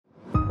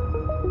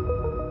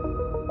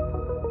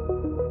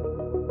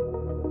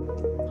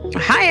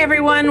Hi,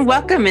 everyone.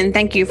 Welcome and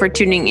thank you for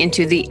tuning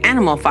into the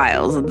Animal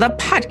Files, the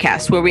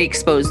podcast where we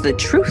expose the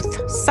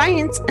truth,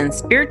 science, and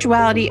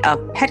spirituality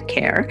of pet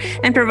care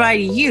and provide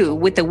you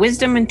with the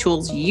wisdom and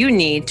tools you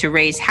need to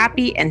raise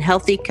happy and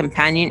healthy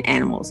companion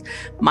animals.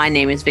 My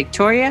name is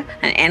Victoria,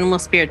 an animal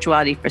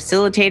spirituality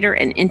facilitator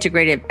and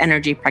integrative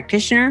energy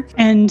practitioner.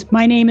 And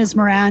my name is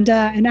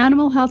Miranda, an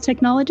animal health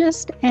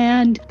technologist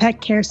and pet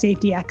care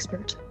safety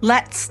expert.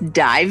 Let's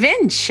dive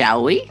in,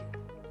 shall we?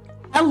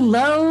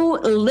 Hello,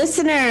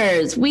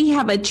 listeners. We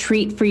have a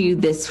treat for you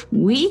this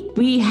week.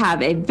 We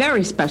have a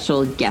very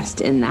special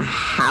guest in the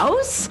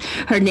house.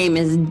 Her name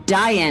is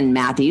Diane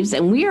Matthews,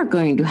 and we are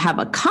going to have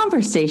a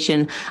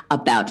conversation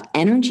about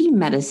energy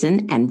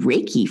medicine and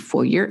Reiki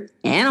for your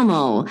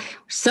animal. We're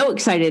so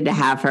excited to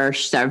have her.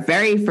 She's our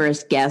very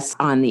first guest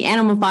on the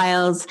Animal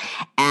Files.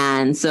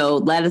 And so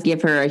let us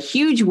give her a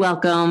huge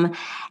welcome.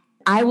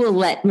 I will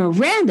let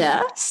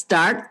Miranda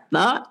start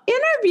the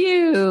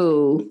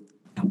interview.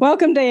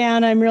 Welcome,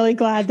 Diane. I'm really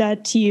glad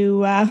that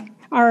you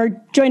are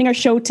joining our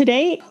show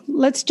today.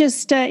 Let's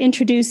just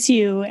introduce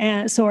you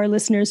so our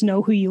listeners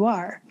know who you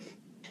are.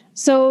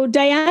 So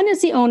Diane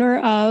is the owner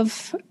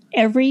of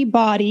Every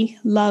Body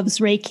Loves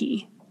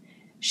Reiki.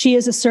 She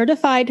is a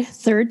certified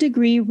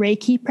third-degree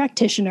Reiki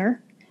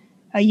practitioner,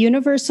 a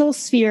universal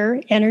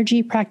sphere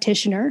energy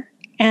practitioner,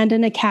 and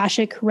an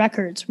Akashic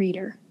Records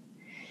reader.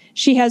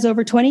 She has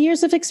over 20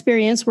 years of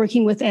experience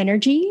working with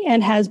energy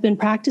and has been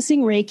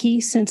practicing Reiki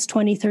since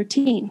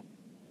 2013.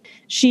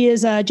 She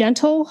is a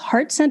gentle,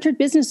 heart-centered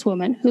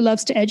businesswoman who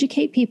loves to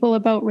educate people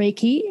about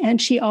Reiki,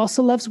 and she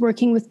also loves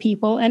working with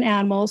people and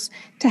animals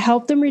to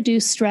help them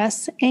reduce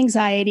stress,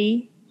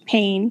 anxiety,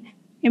 pain,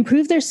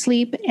 improve their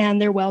sleep,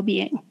 and their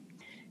well-being.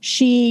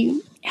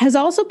 She has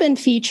also been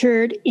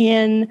featured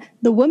in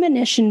the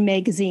Womanition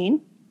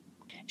magazine.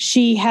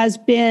 She has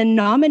been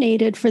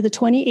nominated for the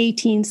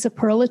 2018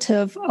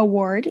 Superlative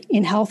Award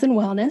in Health and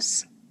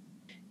Wellness.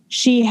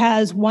 She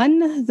has won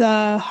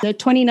the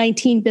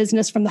 2019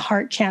 Business from the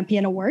Heart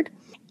Champion Award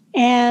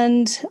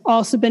and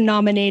also been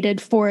nominated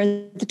for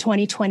the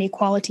 2020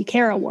 Quality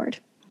Care Award.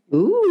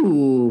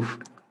 Ooh,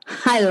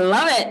 I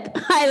love it.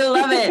 I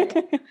love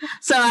it.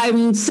 So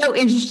I'm so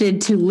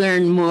interested to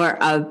learn more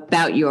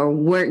about your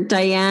work,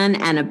 Diane,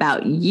 and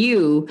about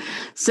you.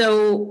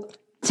 So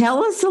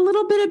tell us a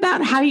little bit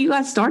about how you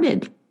got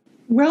started.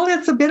 Well,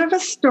 it's a bit of a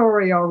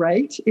story, all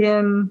right.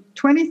 In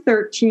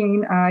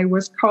 2013, I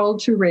was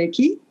called to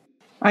Reiki.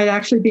 I'd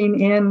actually been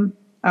in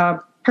a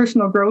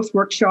personal growth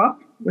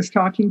workshop, was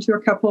talking to a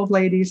couple of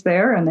ladies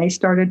there, and they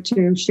started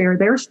to share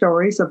their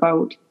stories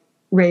about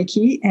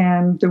Reiki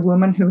and the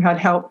woman who had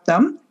helped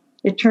them.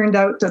 It turned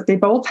out that they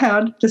both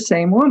had the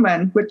same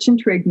woman, which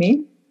intrigued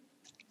me.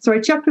 So I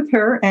checked with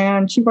her,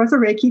 and she was a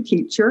Reiki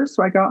teacher,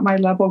 so I got my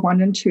level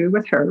 1 and 2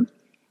 with her.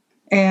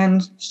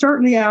 And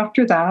shortly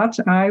after that,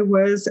 I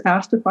was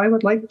asked if I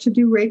would like to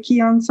do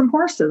Reiki on some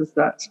horses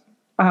that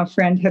a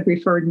friend had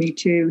referred me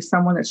to,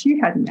 someone that she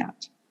had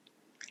met.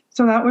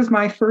 So that was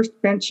my first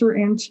venture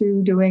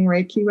into doing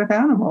Reiki with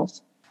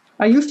animals.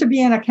 I used to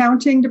be in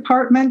accounting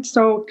department,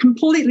 so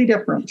completely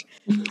different.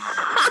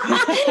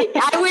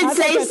 I would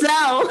say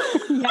so.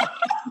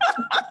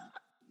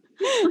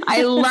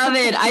 I love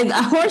it.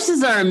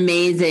 Horses are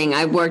amazing.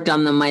 I've worked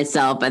on them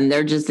myself, and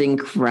they're just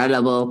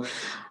incredible.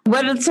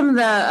 What are some of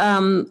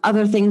the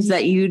other things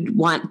that you'd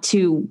want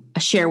to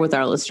share with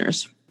our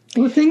listeners?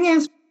 The thing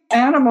is,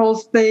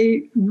 animals,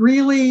 they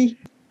really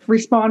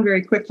respond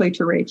very quickly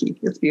to Reiki.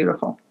 It's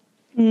beautiful.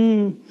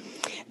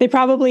 They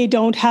probably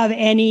don't have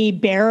any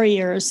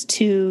barriers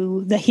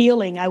to the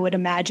healing, I would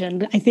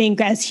imagine. I think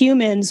as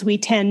humans, we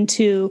tend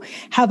to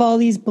have all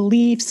these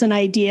beliefs and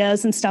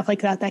ideas and stuff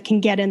like that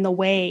can get in the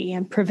way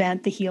and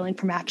prevent the healing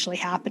from actually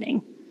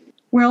happening.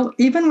 Well,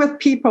 even with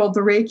people,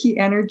 the Reiki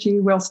energy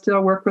will still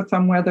work with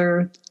them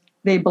whether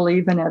they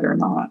believe in it or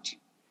not.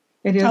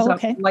 It is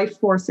a life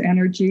force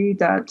energy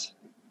that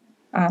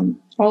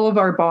all of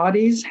our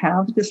bodies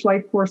have this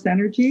life force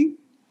energy.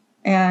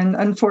 And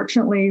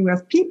unfortunately,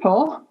 with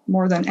people,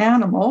 more than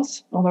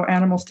animals, although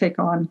animals take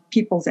on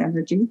people's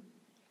energy,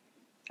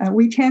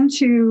 we tend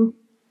to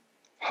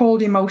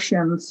hold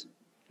emotions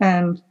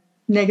and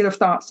negative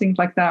thoughts, things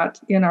like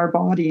that, in our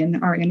body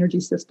and our energy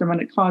system,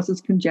 and it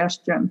causes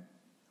congestion.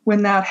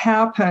 When that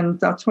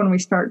happens, that's when we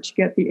start to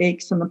get the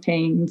aches and the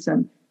pains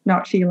and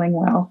not feeling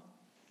well.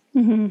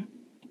 Mm-hmm.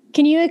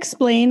 Can you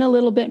explain a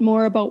little bit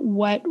more about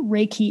what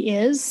Reiki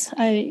is?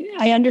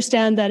 I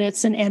understand that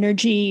it's an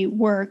energy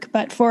work,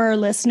 but for our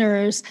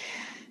listeners,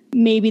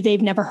 maybe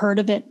they've never heard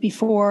of it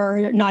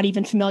before, not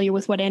even familiar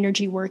with what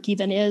energy work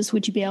even is.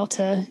 Would you be able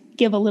to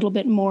give a little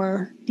bit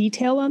more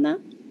detail on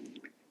that?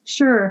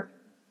 Sure.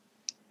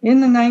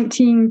 In the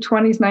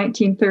 1920s,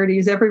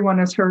 1930s, everyone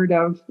has heard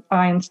of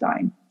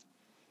Einstein.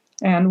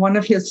 And one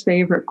of his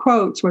favorite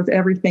quotes was,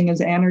 "Everything is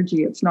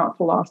energy. It's not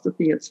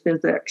philosophy, it's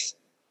physics."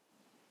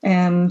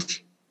 And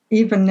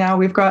even now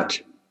we've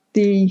got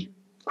the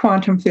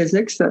quantum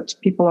physics that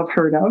people have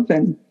heard of,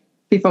 and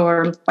people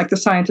are, like the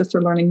scientists,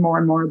 are learning more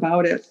and more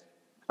about it.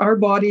 Our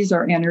bodies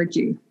are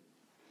energy.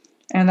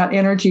 and that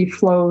energy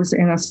flows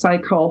in a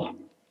cycle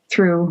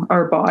through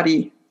our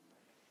body.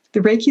 The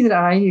Reiki that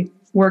I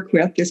work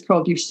with is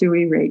called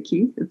Usui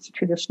Reiki. It's a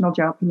traditional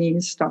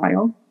Japanese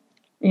style.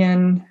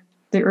 In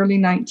the early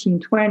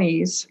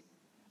 1920s,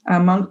 a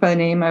monk by the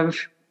name of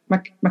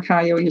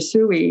Makayo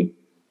Usui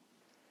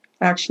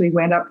actually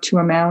went up to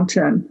a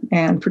mountain,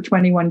 and for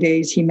 21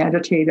 days he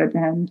meditated.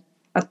 And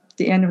at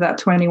the end of that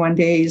 21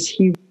 days,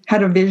 he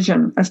had a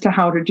vision as to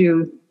how to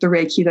do the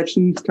Reiki that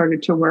he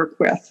started to work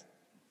with.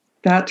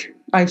 That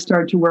I've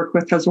started to work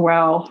with as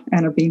well,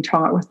 and have been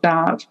taught with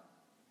that.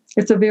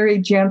 It's a very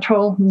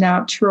gentle,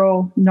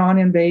 natural,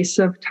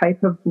 non-invasive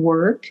type of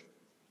work.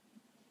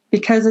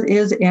 Because it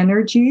is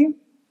energy,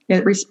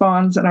 it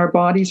responds, and our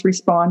bodies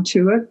respond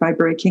to it by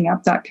breaking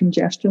up that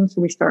congestion,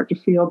 so we start to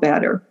feel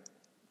better.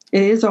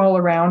 It is all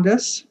around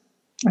us.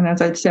 And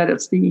as I said,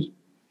 it's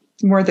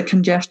more the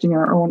congestion in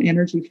our own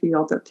energy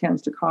field that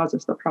tends to cause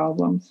us the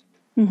problems.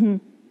 Mm-hmm.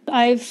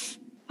 I've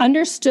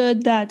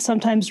understood that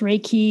sometimes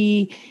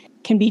Reiki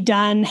can be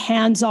done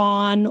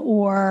hands-on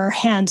or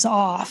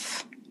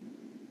hands-off.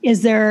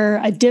 Is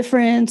there a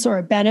difference or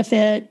a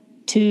benefit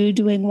to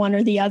doing one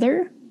or the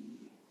other?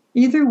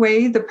 Either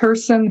way, the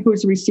person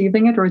who's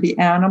receiving it or the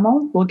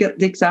animal will get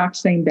the exact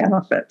same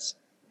benefits.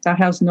 That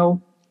has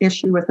no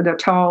issue with it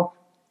at all.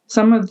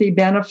 Some of the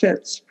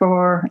benefits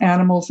for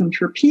animals and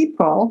for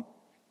people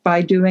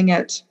by doing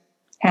it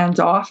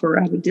hands-off or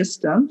at a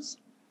distance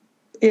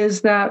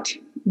is that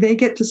they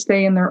get to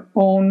stay in their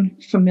own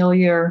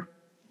familiar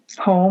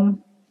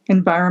home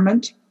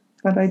environment,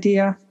 that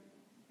idea.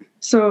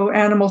 So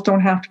animals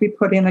don't have to be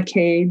put in a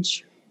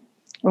cage,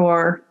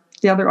 or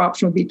the other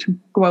option would be to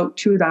go out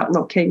to that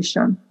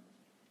location,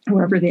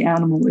 wherever the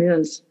animal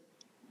is.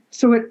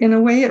 So in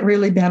a way, it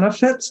really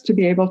benefits to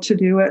be able to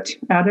do it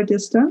at a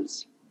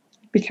distance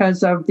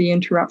because of the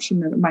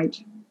interruption that it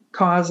might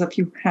cause if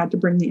you had to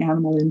bring the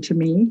animal into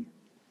me.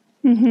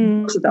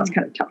 Mm-hmm. So that's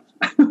kind of tough.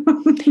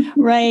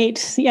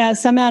 Right. Yeah.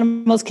 Some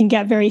animals can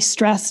get very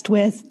stressed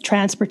with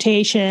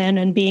transportation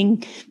and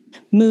being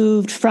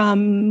moved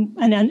from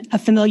a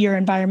familiar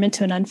environment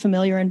to an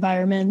unfamiliar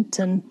environment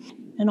and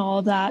all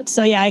of that.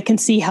 So yeah, I can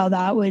see how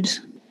that would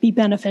be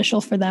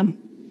beneficial for them.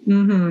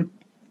 Mm-hmm.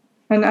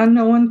 And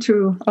unknown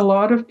to a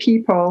lot of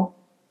people,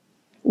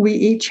 we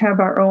each have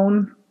our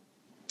own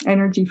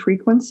energy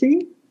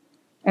frequency.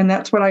 And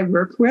that's what I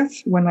work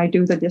with when I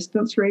do the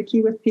distance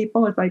Reiki with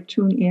people, is I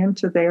tune in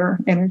to their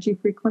energy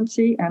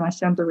frequency and I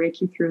send the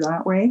Reiki through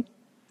that way.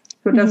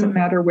 So it doesn't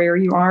matter where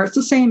you are. It's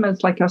the same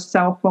as like a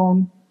cell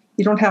phone.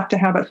 You don't have to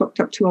have it hooked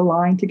up to a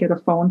line to get a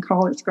phone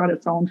call. It's got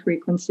its own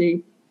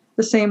frequency.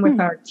 The same with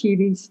our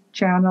TV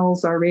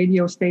channels, our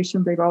radio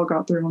stations. They've all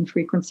got their own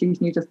frequencies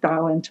and you just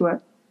dial into it.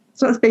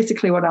 So that's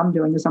basically what I'm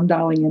doing, is I'm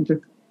dialing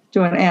into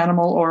an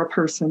animal or a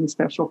person's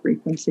special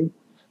frequency.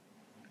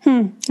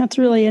 That's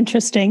really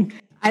interesting.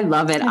 I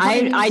love it.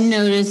 I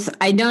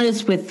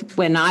notice with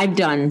when I've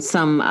done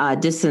some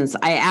distance,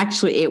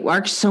 it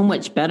works so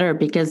much better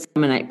because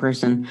I'm a night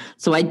person.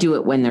 So I do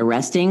it when they're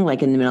resting,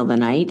 like in the middle of the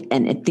night,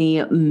 and the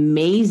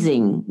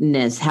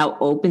amazingness, how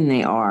open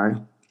they are.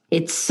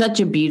 It's such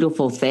a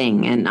beautiful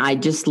thing. And I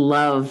just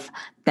love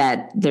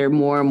that there are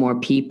more and more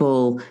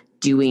people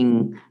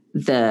doing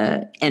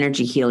the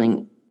energy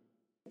healing,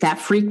 that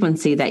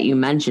frequency that you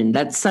mentioned.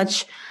 That's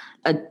such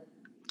a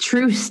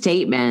true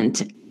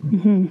statement.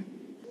 Mm-hmm.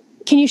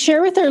 Can you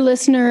share with our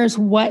listeners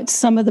what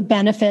some of the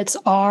benefits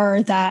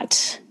are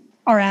that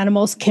our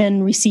animals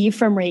can receive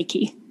from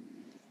Reiki?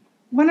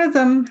 One of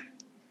them,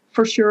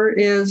 for sure,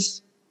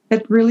 is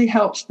it really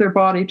helps their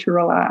body to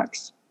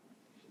relax.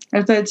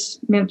 As I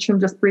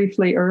mentioned just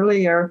briefly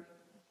earlier,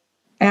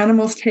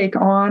 animals take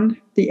on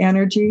the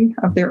energy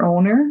of their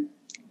owner.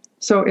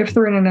 So if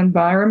they're in an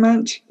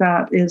environment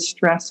that is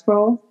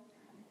stressful,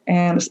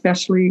 and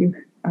especially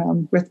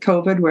with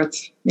COVID, with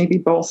maybe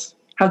both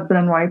husband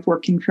and wife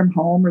working from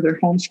home or they're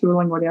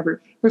homeschooling,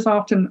 whatever, there's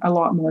often a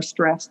lot more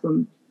stress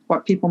than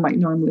what people might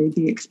normally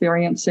be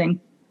experiencing.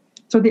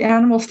 So the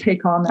animals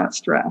take on that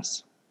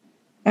stress.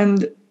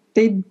 And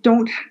they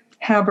don't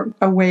have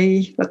a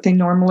way that they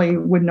normally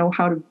would know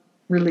how to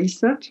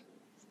release it.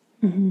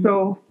 Mm-hmm.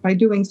 So by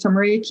doing some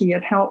Reiki,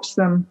 it helps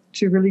them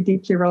to really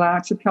deeply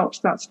relax. It helps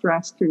that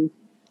stress to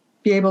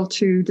be able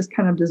to just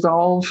kind of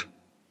dissolve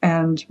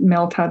and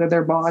melt out of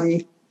their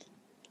body.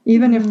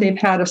 Even if they've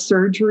had a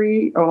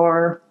surgery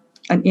or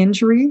an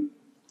injury,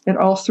 it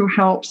also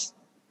helps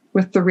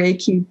with the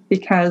Reiki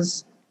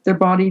because their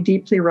body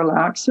deeply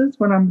relaxes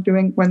when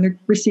they're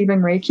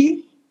receiving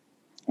Reiki.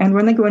 And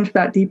when they go into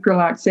that deep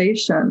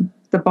relaxation,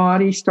 the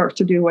body starts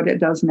to do what it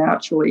does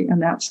naturally,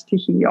 and that's to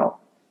heal.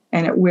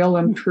 And it will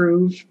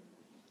improve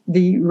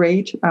the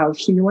rate of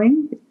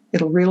healing.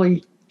 It'll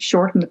really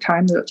shorten the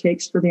time that it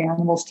takes for the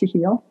animals to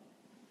heal.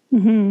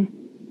 Mm-hmm.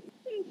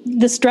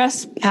 The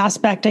stress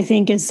aspect, I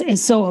think, is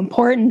so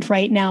important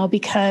right now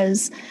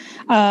because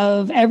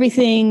of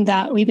everything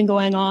that we've been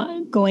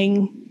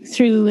going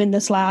through in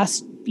this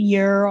last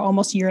year,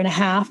 almost a year and a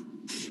half.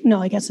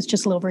 No, I guess it's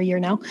just a little over a year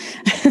now.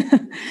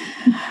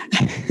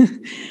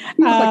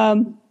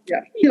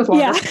 Feels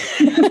longer.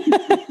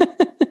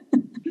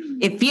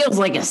 It feels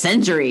like a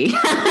century.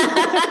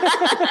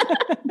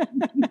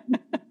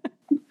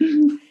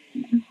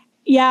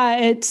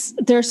 Yeah,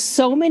 there's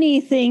so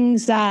many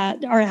things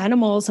that our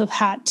animals have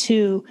had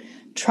to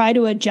try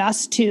to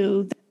adjust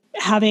to,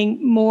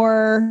 having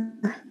more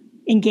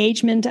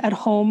engagement at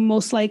home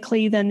most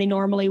likely than they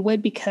normally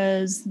would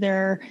because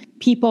their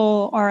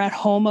people are at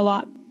home a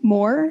lot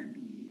more,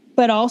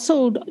 but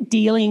also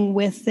dealing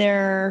with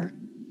their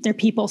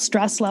people's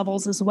stress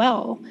levels as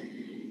well.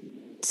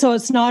 So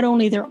it's not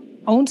only their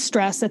own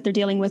stress that they're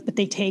dealing with, but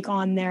they take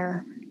on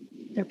their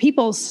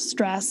people's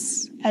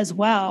stress as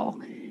well.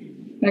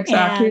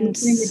 Exactly. And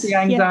with the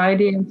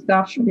anxiety and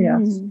stuff.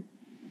 Yes.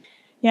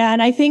 Yeah.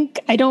 And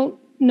I don't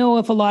know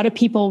if a lot of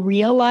people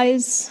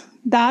realize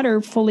that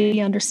or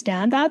fully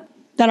understand that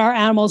our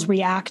animals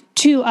react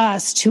to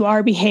us, to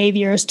our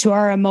behaviors, to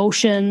our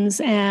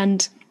emotions,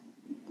 and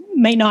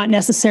may not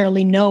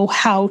necessarily know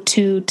how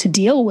to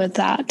deal with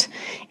that.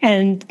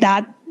 And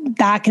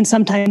that can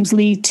sometimes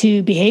lead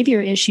to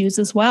behavior issues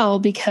as well,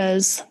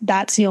 because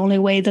that's the only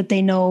way that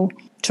they know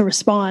to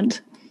respond.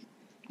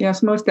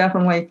 Yes, most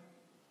definitely.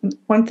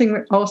 One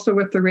thing also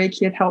with the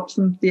Reiki, it helps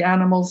the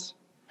animals,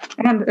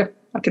 and if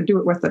I could do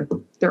it with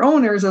their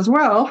owners as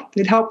well,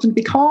 it helps them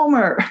be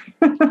calmer.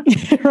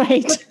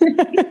 Right.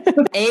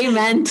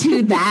 Amen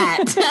to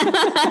that.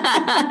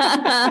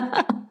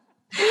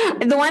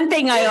 The one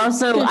thing I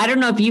don't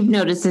know if you've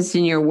noticed this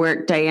in your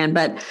work, Diane,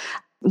 but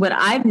what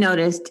I've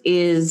noticed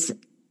is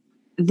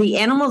the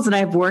animals that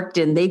I've worked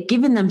in, they've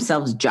given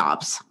themselves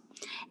jobs.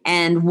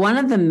 And one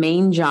of the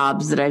main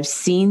jobs that I've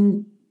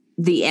seen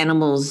the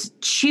animals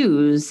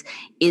choose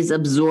is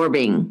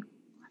absorbing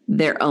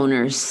their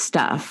owner's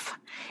stuff.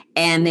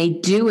 And they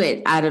do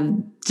it out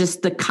of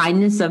just the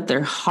kindness of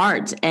their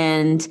heart.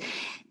 And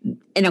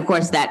of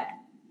course, that,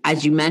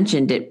 as you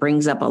mentioned, it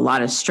brings up a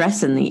lot of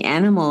stress in the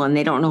animal and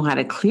they don't know how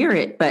to clear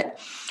it. But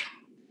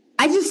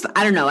I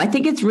don't know. I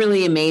think it's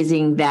really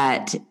amazing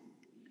that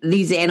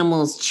these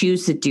animals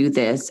choose to do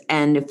this.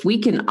 And if we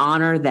can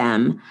honor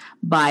them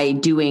by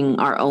doing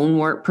our own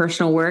work,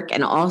 personal work,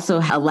 and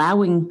also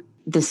allowing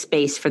the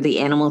space for the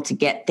animal to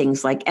get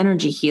things like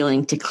energy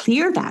healing to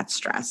clear that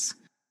stress,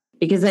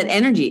 because that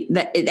energy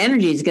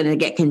is going to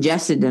get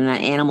congested in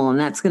that animal, and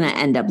that's going to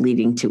end up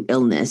leading to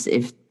illness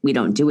if we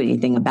don't do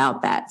anything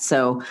about that.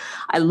 So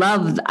I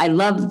love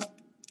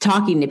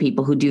talking to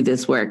people who do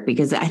this work,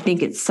 because I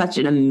think it's such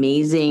an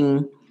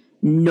amazing,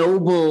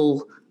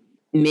 noble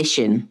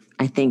mission,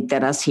 I think,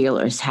 that us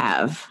healers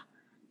have.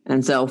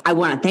 And so I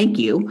want to thank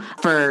you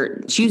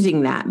for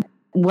choosing that.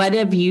 What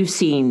have you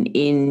seen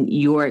in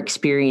your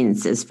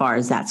experience as far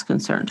as that's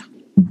concerned?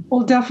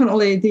 Well,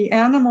 definitely the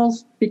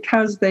animals,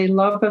 because they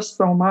love us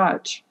so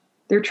much,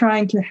 they're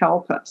trying to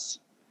help us.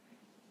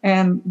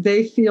 And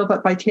they feel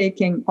that by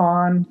taking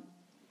on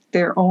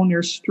their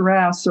owner's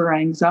stress or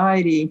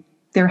anxiety,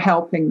 they're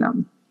helping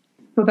them.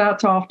 So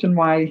that's often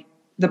why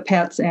the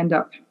pets end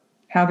up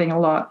having a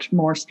lot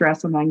more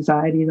stress and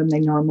anxiety than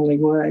they normally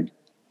would.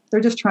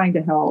 They're just trying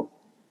to help.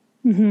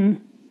 Mm-hmm.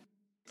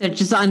 They're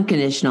just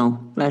unconditional.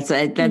 That's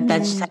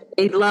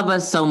they love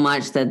us so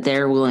much that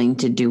they're willing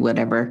to do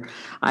whatever.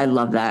 I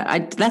love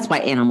that. That's why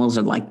animals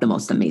are like the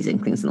most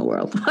amazing things in the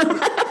world.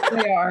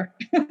 They are.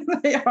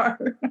 They are.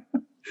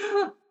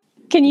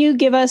 Can you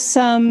give us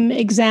some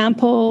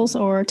examples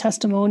or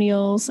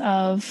testimonials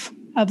of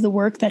the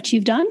work that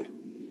you've done?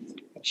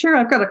 Sure,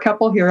 I've got a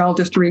couple here. I'll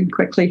just read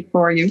quickly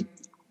for you.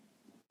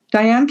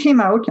 Diane came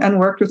out and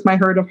worked with my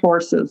herd of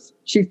horses.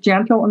 She's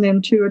gentle and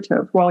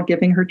intuitive while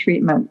giving her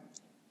treatment.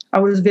 I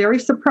was very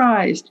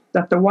surprised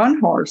that the one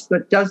horse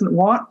that doesn't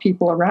want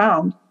people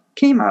around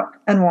came up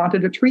and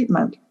wanted a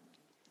treatment.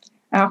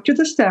 After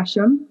the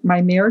session,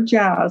 my mare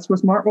Jazz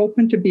was more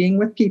open to being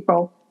with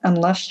people and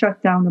less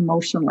shut down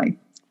emotionally.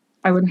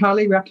 I would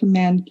highly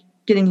recommend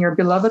getting your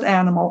beloved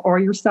animal or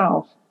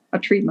yourself a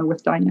treatment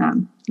with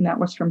Diane. And that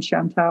was from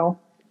Chantal.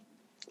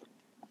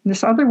 And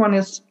this other one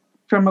is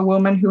from a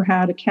woman who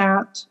had a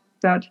cat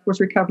that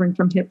was recovering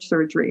from hip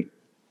surgery.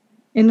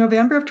 In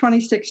November of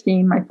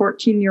 2016, my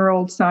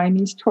 14-year-old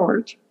Siamese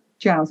tort,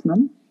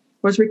 Jasmine,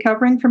 was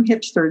recovering from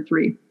hip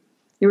surgery.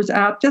 It was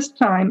at this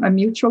time a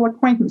mutual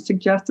acquaintance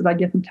suggested I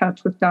get in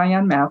touch with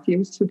Diane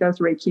Matthews, who does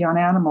Reiki on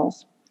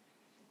animals.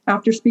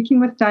 After speaking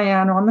with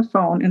Diane on the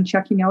phone and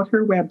checking out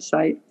her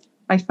website,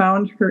 I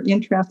found her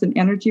interest in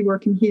energy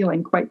work and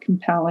healing quite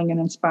compelling and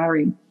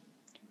inspiring.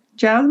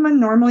 Jasmine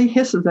normally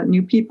hisses at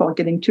new people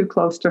getting too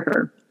close to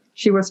her.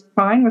 She was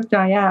fine with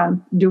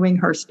Diane doing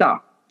her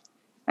stuff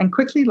and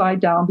quickly lied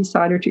down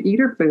beside her to eat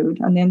her food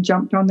and then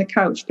jumped on the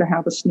couch to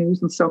have a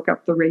snooze and soak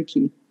up the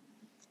Reiki.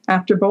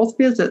 After both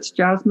visits,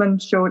 Jasmine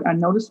showed a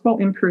noticeable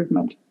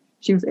improvement.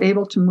 She was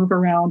able to move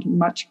around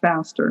much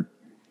faster.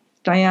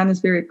 Diane is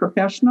very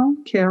professional,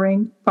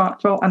 caring,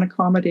 thoughtful, and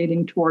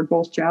accommodating toward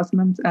both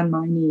Jasmine's and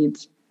my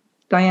needs.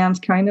 Diane's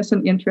kindness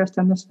and interest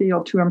in this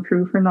field to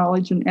improve her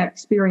knowledge and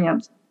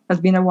experience has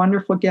been a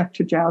wonderful gift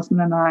to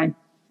Jasmine and I.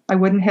 I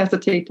wouldn't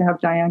hesitate to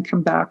have Diane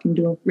come back and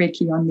do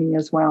Reiki on me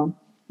as well.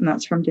 And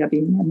that's from Debbie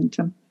in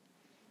Edmonton.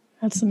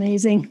 That's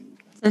amazing.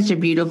 Such a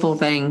beautiful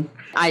thing.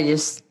 I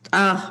just,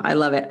 I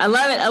love it. I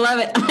love it. I love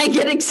it. I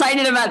get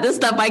excited about this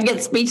stuff. I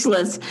get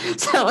speechless.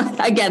 So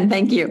again,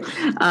 thank you.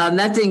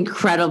 That's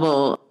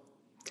incredible.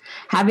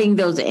 Having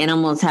those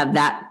animals have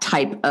that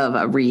type of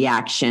a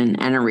reaction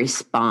and a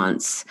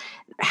response.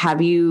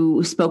 Have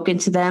you spoken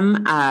to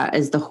them?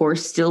 Is the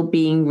horse still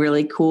being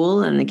really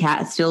cool and the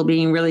cat still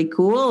being really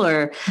cool,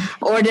 or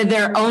did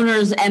their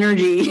owner's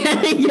energy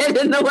get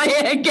in the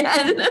way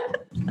again?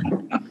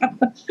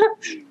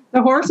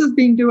 The horse has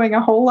been doing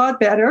a whole lot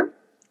better.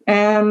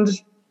 And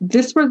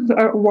this was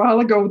a while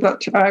ago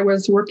that I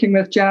was working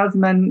with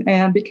Jasmine,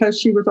 and because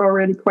she was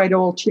already quite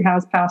old, she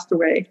has passed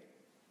away.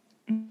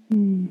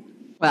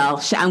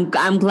 Well,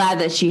 I'm glad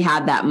that she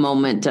had that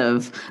moment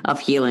of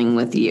healing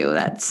with you.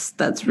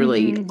 That's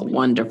really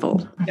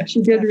wonderful. Yeah,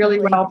 she did really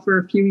well for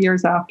a few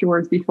years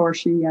afterwards before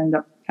she ended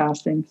up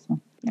passing. So,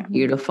 yeah.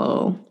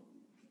 Beautiful.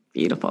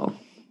 Beautiful.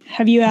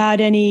 Have you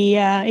had any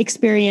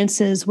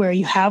experiences where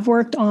you have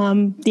worked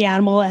on the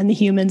animal and the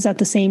humans at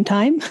the same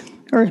time,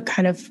 or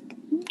kind of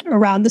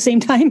around the same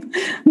time?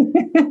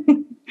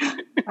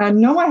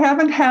 No, I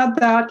haven't had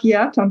that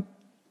yet,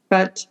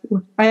 but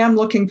I am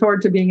looking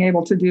forward to being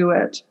able to do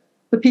it.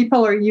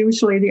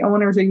 The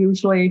owners are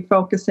usually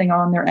focusing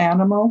on their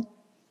animal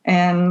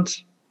and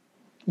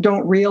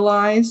don't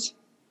realize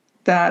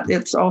that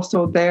it's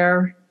also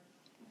their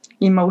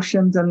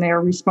emotions and their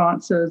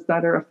responses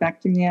that are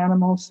affecting the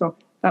animal. So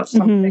that's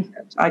something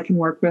that I can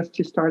work with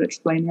to start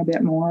explaining a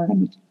bit more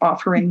and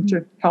offering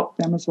to help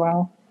them as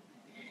well.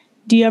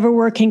 Do you ever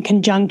work in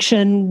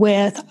conjunction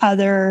with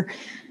other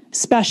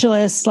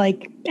specialists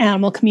like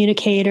animal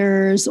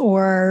communicators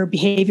or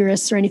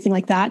behaviorists or anything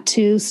like that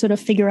to sort of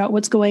figure out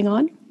what's going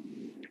on?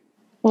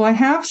 Well, I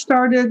have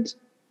started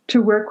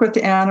to work with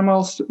the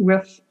animals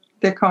with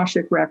the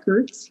Akashic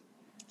records,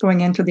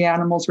 going into the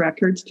animals'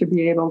 records to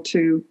be able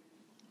to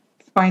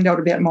find out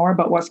a bit more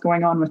about what's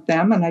going on with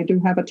them. And I do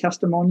have a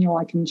testimonial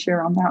I can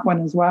share on that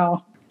one as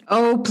well.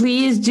 Oh,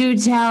 please do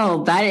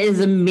tell. That is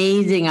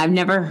amazing. I've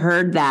never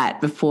heard that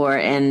before.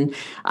 And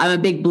I'm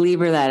a big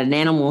believer that an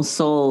animal's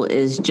soul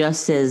is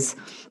just as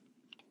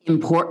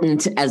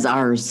important as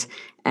ours.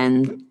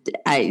 And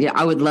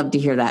I would love to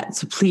hear that.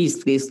 So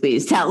please, please,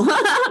 please tell.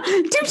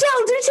 Do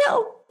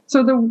tell.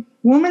 So the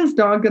woman's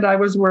dog that I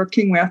was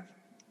working with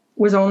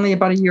was only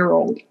about a year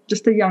old,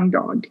 just a young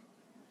dog.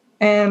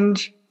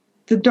 And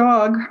the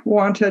dog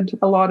wanted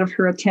a lot of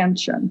her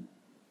attention.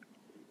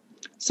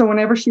 So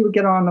whenever she would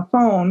get on the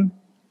phone,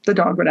 the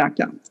dog would act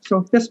up.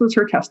 So this was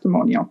her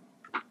testimonial.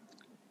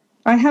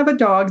 I have a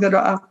dog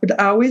that would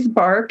always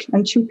bark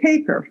and chew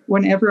paper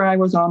whenever I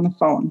was on the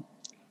phone.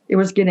 It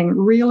was getting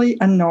really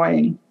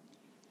annoying.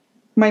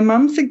 My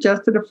mom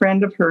suggested a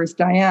friend of hers,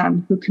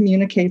 Diane, who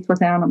communicates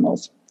with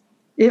animals.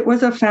 It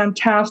was a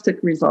fantastic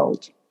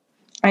result.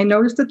 I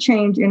noticed a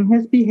change in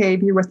his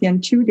behavior within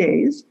 2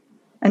 days,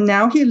 and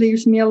now he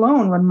leaves me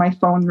alone when my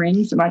phone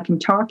rings and I can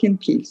talk in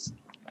peace.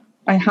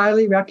 I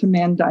highly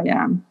recommend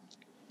Diane.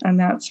 And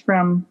that's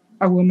from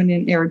a woman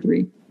in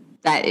Airdrie.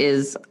 That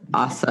is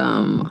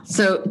awesome.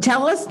 So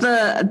tell us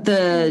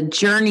the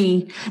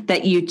journey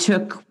that you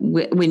took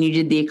when you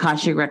did the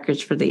Akashic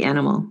records for the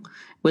animal.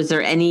 Was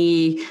there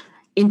any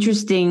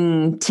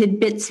interesting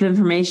tidbits of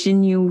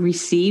information you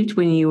received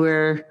when you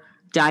were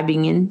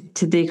diving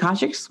into the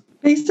Akashics?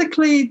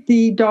 Basically,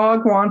 the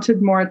dog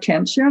wanted more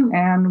attention,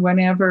 and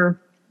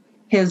whenever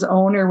his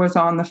owner was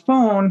on the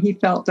phone, he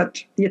felt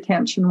that the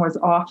attention was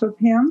off of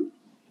him.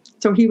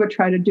 So he would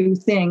try to do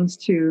things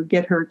to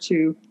get her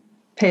to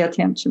pay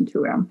attention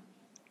to him.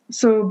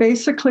 So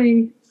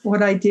basically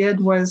what I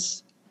did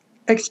was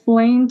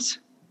explained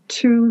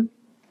to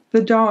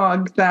the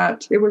dog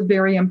that it was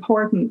very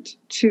important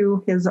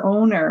to his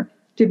owner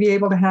to be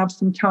able to have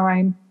some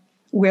time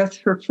with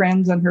her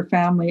friends and her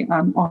family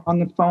on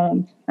the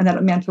phone, and that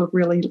it meant it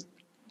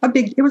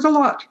was a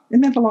lot. It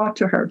meant a lot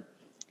to her.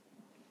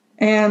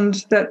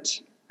 And that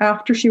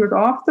after she was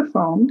off the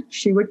phone,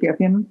 she would give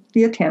him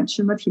the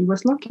attention that he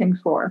was looking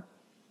for.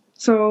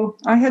 So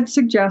I had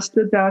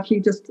suggested that he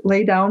just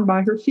lay down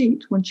by her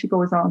feet when she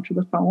goes onto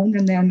the phone,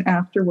 and then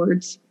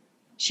afterwards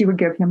she would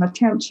give him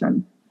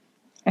attention.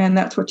 And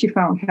that's what she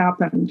found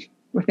happened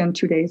within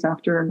 2 days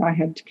after I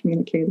had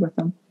communicated with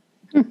him.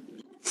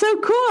 So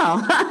cool.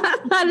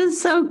 That is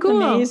so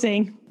cool.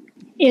 Amazing.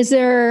 Is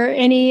there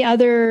any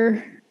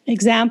other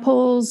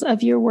examples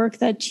of your work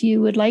that you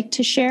would like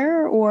to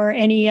share, or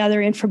any other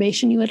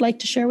information you would like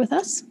to share with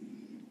us?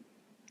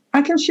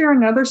 I can share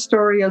another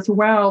story as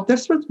well.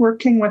 This was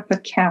working with a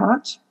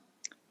cat.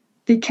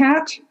 The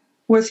cat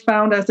was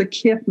found as a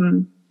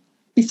kitten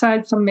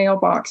beside some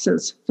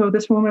mailboxes. So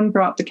this woman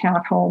brought the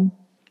cat home,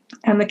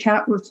 and the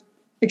cat was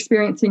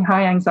experiencing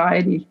high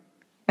anxiety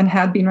and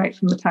had been right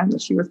from the time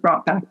that she was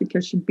brought back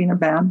because she'd been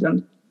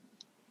abandoned.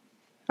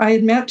 I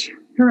had met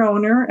her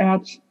owner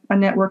at a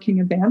networking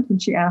event,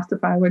 and she asked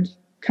if I would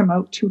come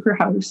out to her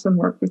house and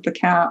work with the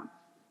cat.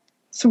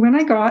 So when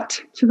I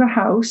got to the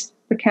house,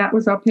 the cat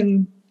was up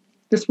in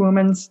this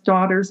woman's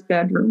daughter's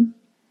bedroom,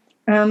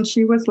 and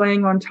she was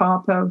laying on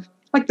top of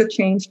like the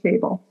change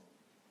table.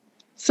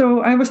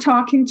 So I was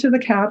talking to the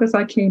cat as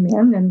I came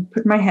in and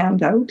put my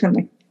hand out,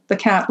 and the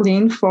cat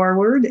leaned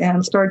forward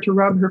and started to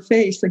rub her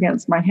face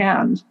against my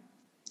hand.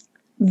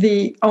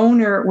 The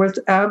owner was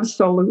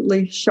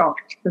absolutely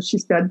shocked because she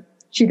said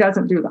she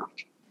doesn't do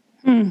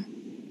that.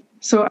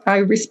 So I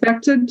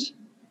respected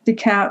the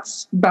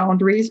cat's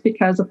boundaries,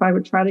 because if I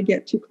would try to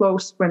get too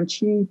close when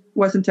she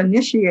wasn't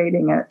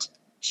initiating it,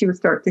 she would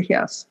start to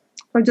hiss.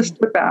 So I just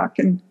stood back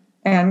and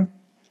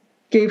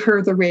gave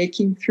her the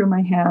Reiki through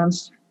my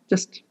hands,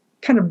 just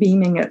kind of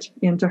beaming it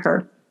into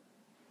her.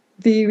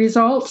 The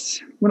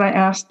results, when I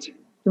asked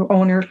the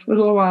owner a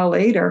little while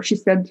later, she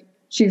said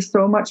she's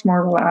so much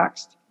more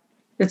relaxed.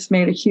 It's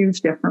made a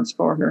huge difference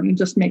for her, and it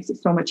just makes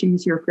it so much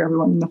easier for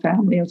everyone in the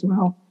family as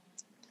well.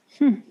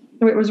 So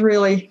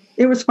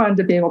it was fun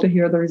to be able to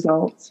hear the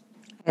results.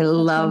 I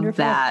love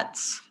that.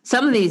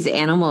 Some of these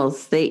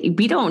animals,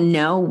 we don't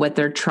know what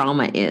their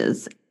trauma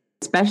is,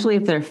 especially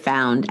if they're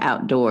found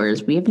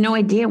outdoors. We have no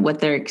idea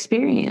what they're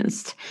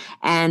experienced.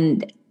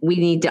 And we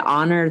need to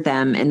honor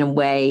them in a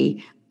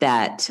way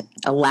that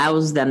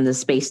allows them the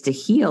space to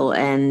heal.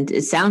 And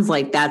it sounds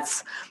like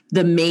that's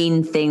the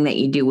main thing that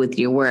you do with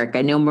your work.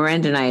 I know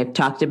Miranda and I have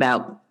talked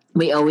about,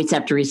 we always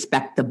have to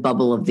respect the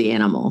bubble of the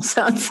animal.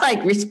 So it's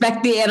like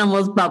respect the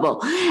animal's bubble.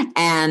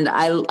 And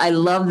I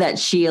love that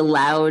she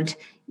allowed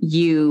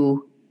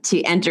you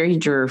to enter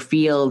into her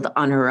field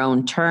on her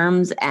own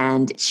terms.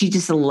 And she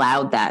just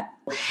allowed that.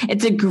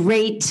 It's a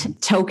great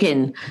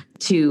token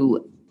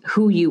to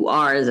who you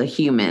are as a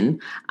human.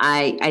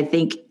 I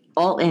think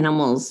all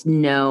animals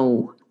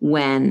know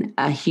when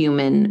a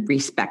human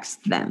respects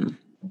them.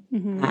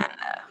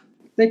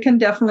 They can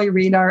definitely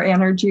read our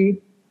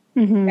energy.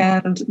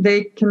 And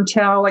they can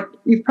tell, like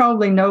you've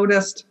probably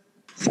noticed,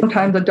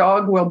 sometimes a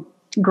dog will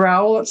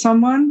growl at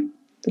someone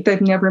that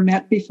they've never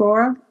met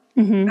before.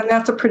 And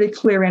that's a pretty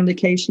clear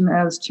indication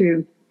as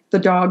to the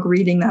dog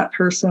reading that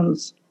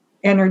person's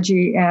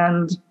energy,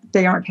 and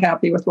they aren't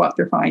happy with what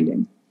they're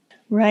finding.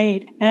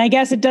 Right. And I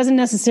guess it doesn't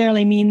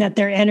necessarily mean that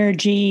their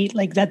energy,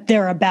 like that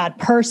they're a bad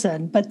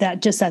person, but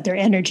that their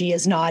energy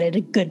is not at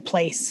a good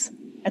place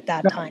at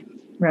that time.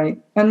 Right.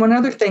 And one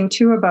other thing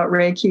too about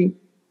Reiki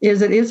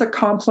is it is a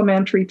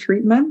complementary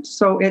treatment.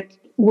 So it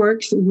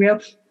works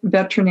with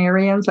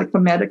veterinarians, like the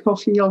medical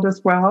field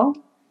as well.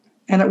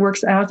 And it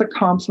works as a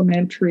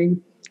complementary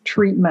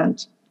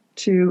treatment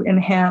to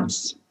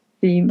enhance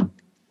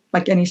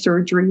like any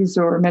surgeries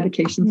or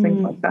medications,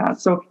 things like that.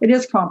 So it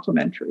is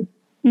complementary.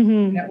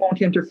 And it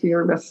won't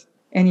interfere with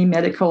any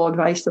medical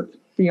advice that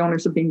the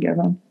owners have been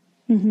given.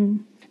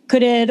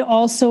 Could it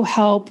also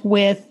help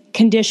with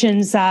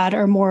conditions that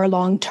are more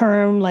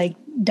long-term, like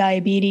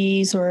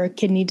diabetes or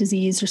kidney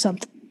disease or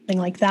something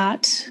like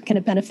that? Can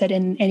it benefit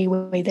in any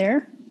way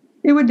there?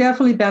 It would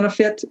definitely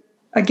benefit.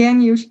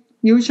 Again,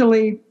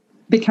 usually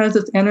because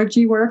it's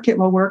energy work, it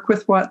will work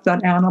with what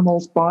that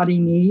animal's body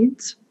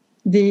needs.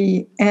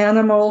 The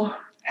animal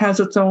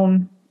has its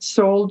own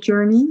soul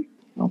journey,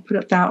 I'll put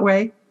it that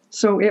way.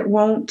 So it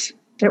won't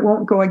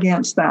go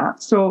against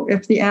that. So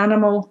if the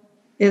animal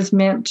is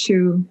meant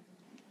to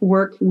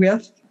work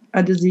with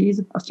a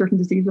disease, a certain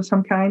disease of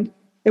some kind,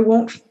 it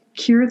won't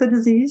cure the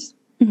disease.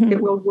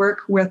 It will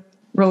work with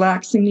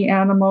relaxing the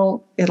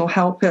animal. It'll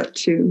help it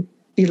to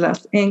be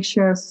less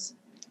anxious.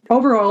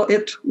 Overall,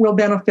 it will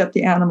benefit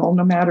the animal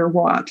no matter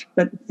what,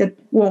 but it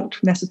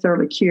won't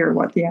necessarily cure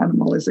what the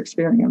animal is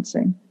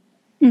experiencing.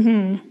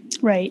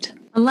 Right.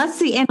 Unless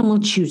the animal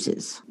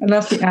chooses.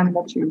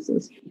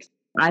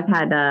 I've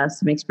had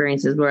some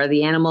experiences where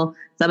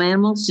some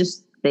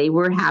animals they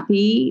were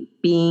happy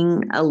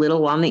being a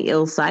little on the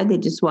ill side. They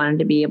just wanted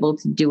to be able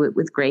to do it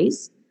with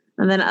grace.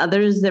 And then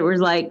others that were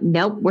like,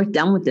 nope, we're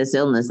done with this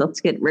illness.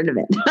 Let's get rid of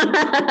it.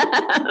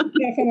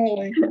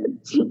 Definitely.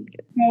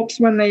 Helps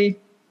when they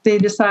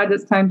decide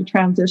it's time to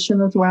transition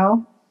as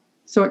well.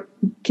 So it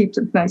keeps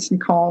it nice and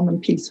calm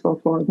and peaceful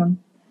for them.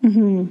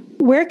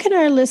 Where can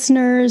our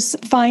listeners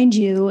find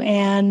you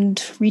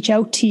and reach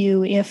out to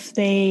you if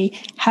they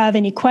have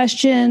any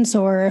questions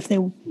or if they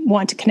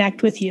want to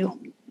connect with you?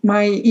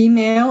 My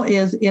email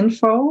is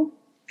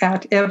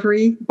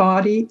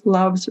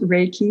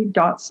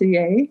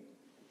info@everybodylovesreiki.ca.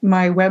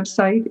 My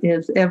website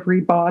is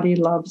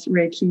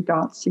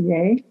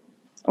everybodylovesreiki.ca.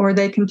 Or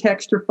they can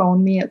text or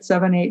phone me at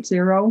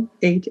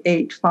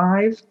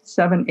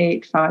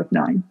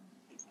 780-885-7859.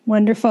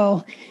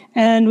 Wonderful.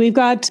 And we've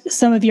got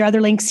some of your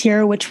other links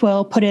here, which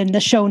we'll put in the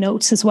show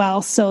notes as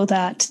well, so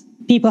that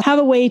people have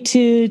a way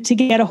to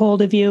get a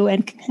hold of you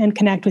and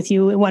connect with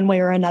you in one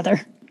way or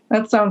another.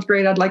 That sounds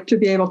great. I'd like to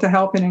be able to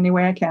help in any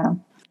way I can.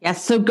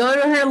 Yes, so go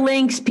to her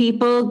links,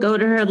 people. Go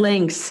to her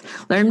links.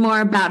 Learn more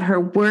about her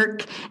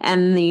work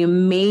and the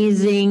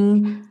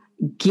amazing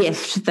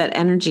gift that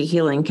energy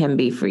healing can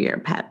be for your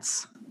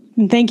pets.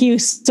 And thank you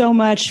so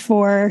much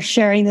for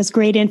sharing this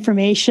great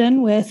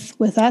information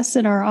with us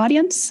and our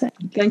audience.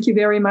 Thank you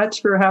very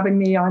much for having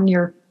me on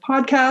your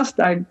podcast.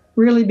 I've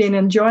really been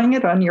enjoying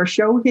it on your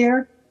show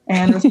here.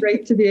 And it was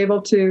great to be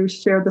able to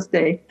share this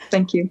day.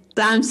 Thank you.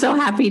 I'm so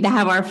happy to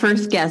have our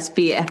first guest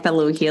be a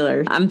fellow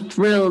healer. I'm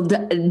thrilled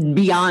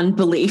beyond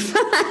belief.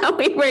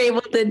 We were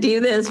able to do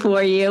this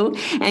for you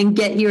and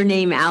get your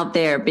name out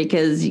there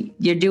because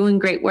you're doing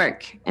great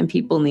work and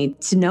people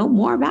need to know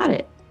more about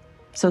it.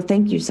 So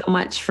thank you so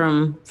much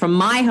from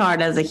my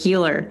heart as a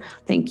healer.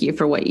 Thank you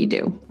for what you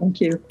do. Thank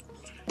you.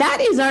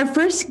 That is our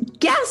first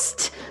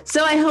guest.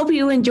 So I hope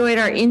you enjoyed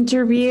our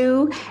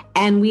interview,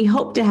 and we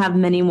hope to have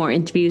many more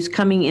interviews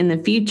coming in the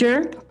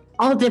future,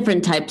 all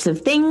different types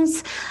of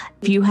things.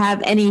 If you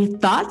have any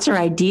thoughts or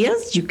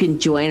ideas, you can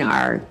join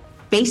our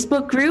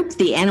Facebook group,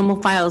 the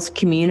Animal Files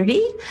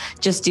Community.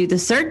 Just do the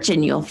search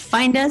and you'll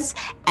find us,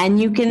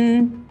 and you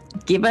can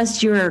give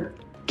us your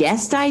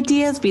guest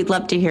ideas. We'd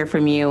love to hear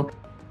from you.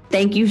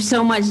 Thank you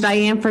so much,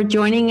 Diane, for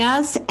joining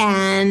us,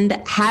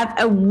 and have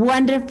a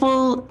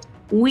wonderful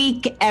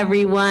week,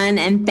 everyone.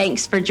 And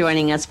thanks for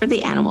joining us for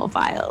the Animal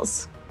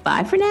Files.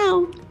 Bye for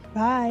now.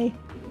 Bye.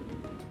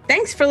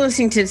 Thanks for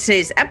listening to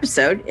today's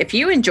episode. If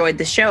you enjoyed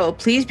the show,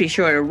 please be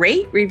sure to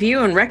rate,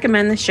 review, and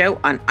recommend the show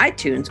on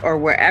iTunes or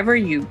wherever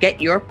you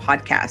get your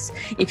podcasts.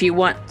 If you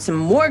want some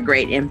more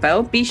great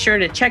info, be sure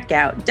to check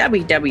out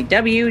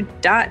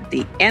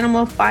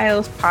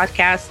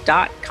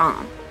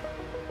www.theanimalfilespodcast.com.